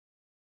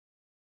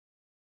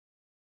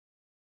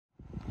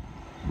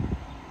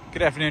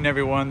Good afternoon,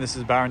 everyone. This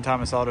is Byron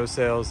Thomas Auto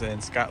Sales in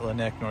Scotland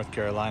Neck, North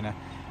Carolina.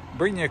 I'm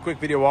bringing you a quick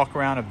video walk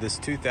around of this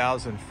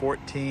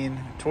 2014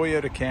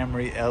 Toyota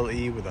Camry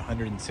LE with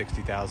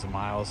 160,000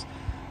 miles.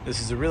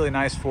 This is a really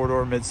nice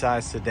four-door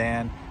midsize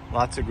sedan.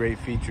 Lots of great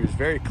features,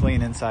 very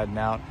clean inside and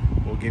out.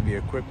 We'll give you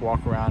a quick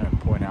walk around and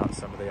point out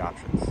some of the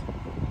options.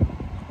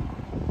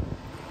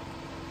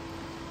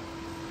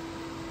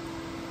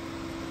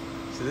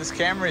 So this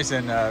Camry is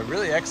in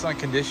really excellent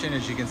condition.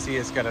 As you can see,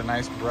 it's got a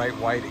nice bright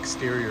white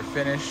exterior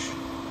finish.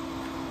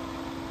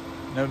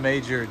 No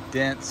major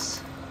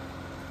dents,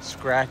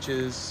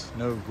 scratches,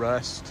 no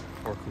rust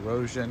or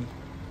corrosion.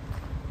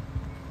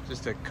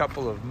 Just a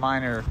couple of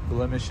minor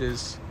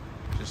blemishes,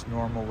 just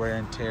normal wear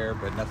and tear,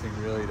 but nothing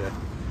really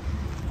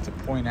to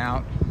point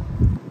out.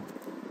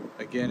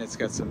 Again, it's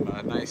got some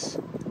nice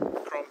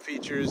chrome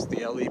features,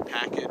 the LE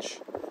package,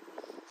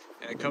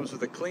 and it comes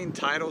with a clean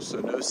title,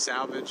 so no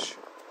salvage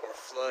or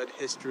flood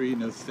history,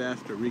 no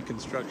theft or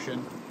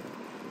reconstruction.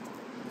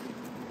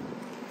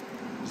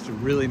 Just a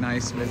really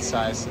nice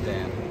mid-size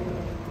sedan.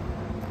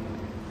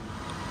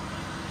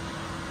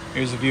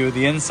 Here's a view of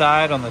the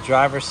inside on the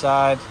driver's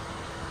side.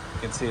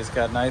 You can see it's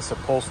got nice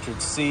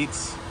upholstered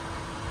seats.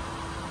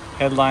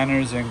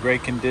 Headliners in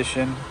great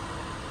condition.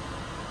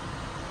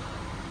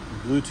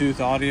 Bluetooth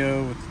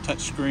audio with the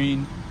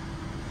touchscreen.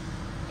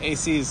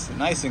 AC is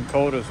nice and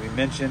cold, as we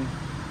mentioned.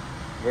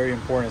 Very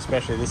important,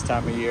 especially this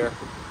time of year.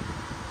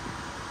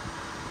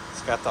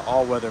 It's got the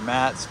all-weather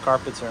mats.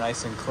 Carpets are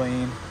nice and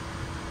clean.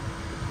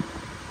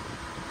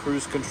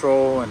 Cruise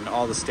control and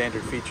all the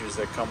standard features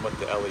that come with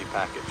the LE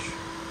package.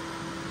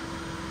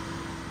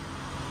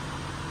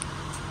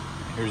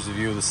 Here's a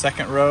view of the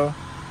second row.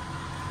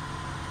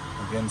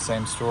 Again,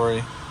 same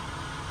story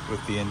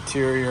with the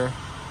interior.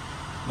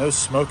 No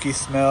smoky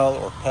smell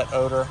or pet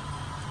odor.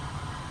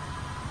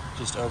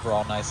 Just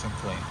overall nice and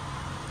clean.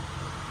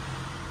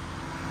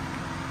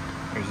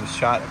 Here's a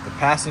shot of the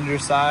passenger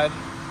side.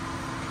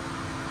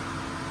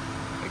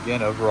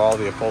 Again, overall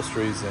the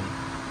upholstery is in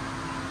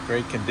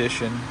great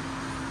condition.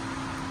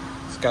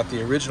 It's got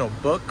the original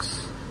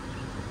books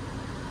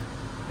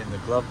in the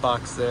glove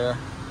box there.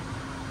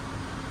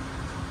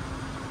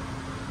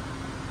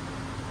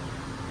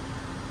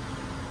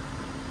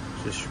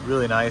 Just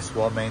really nice,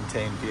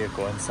 well-maintained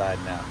vehicle inside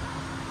and out.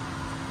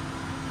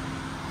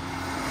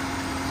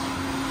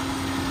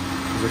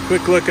 Here's a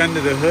quick look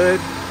under the hood.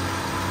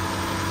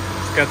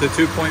 It's got the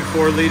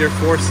 2.4-liter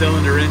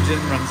four-cylinder engine,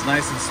 runs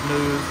nice and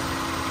smooth.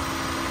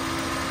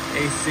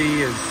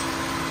 AC is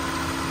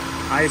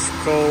ice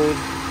cold,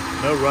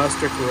 no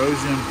rust or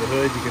corrosion of the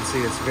hood. You can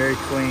see it's very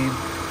clean,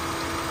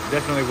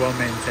 definitely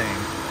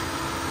well-maintained.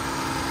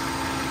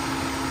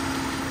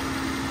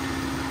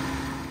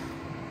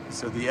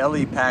 So the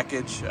LE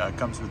package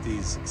comes with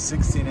these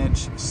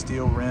 16-inch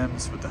steel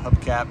rims with the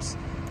hubcaps.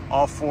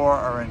 All four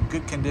are in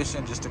good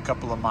condition, just a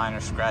couple of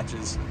minor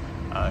scratches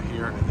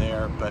here and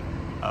there, but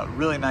a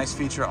really nice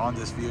feature on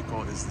this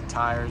vehicle is the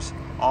tires.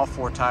 All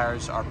four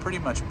tires are pretty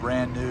much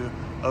brand new,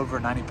 over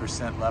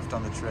 90% left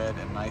on the tread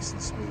and nice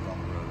and smooth on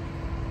the road.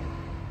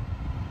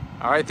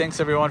 All right, thanks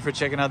everyone for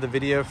checking out the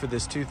video for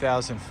this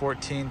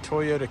 2014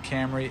 Toyota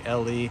Camry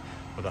LE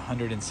with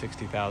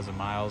 160,000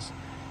 miles.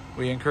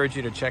 We encourage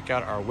you to check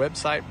out our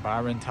website,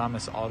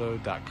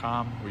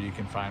 byronthomasauto.com, where you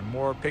can find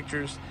more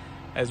pictures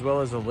as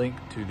well as a link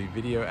to the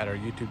video at our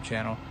YouTube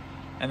channel.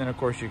 And then, of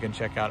course, you can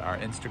check out our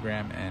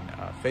Instagram and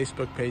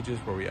Facebook pages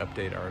where we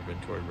update our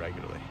inventory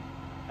regularly.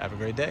 Have a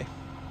great day.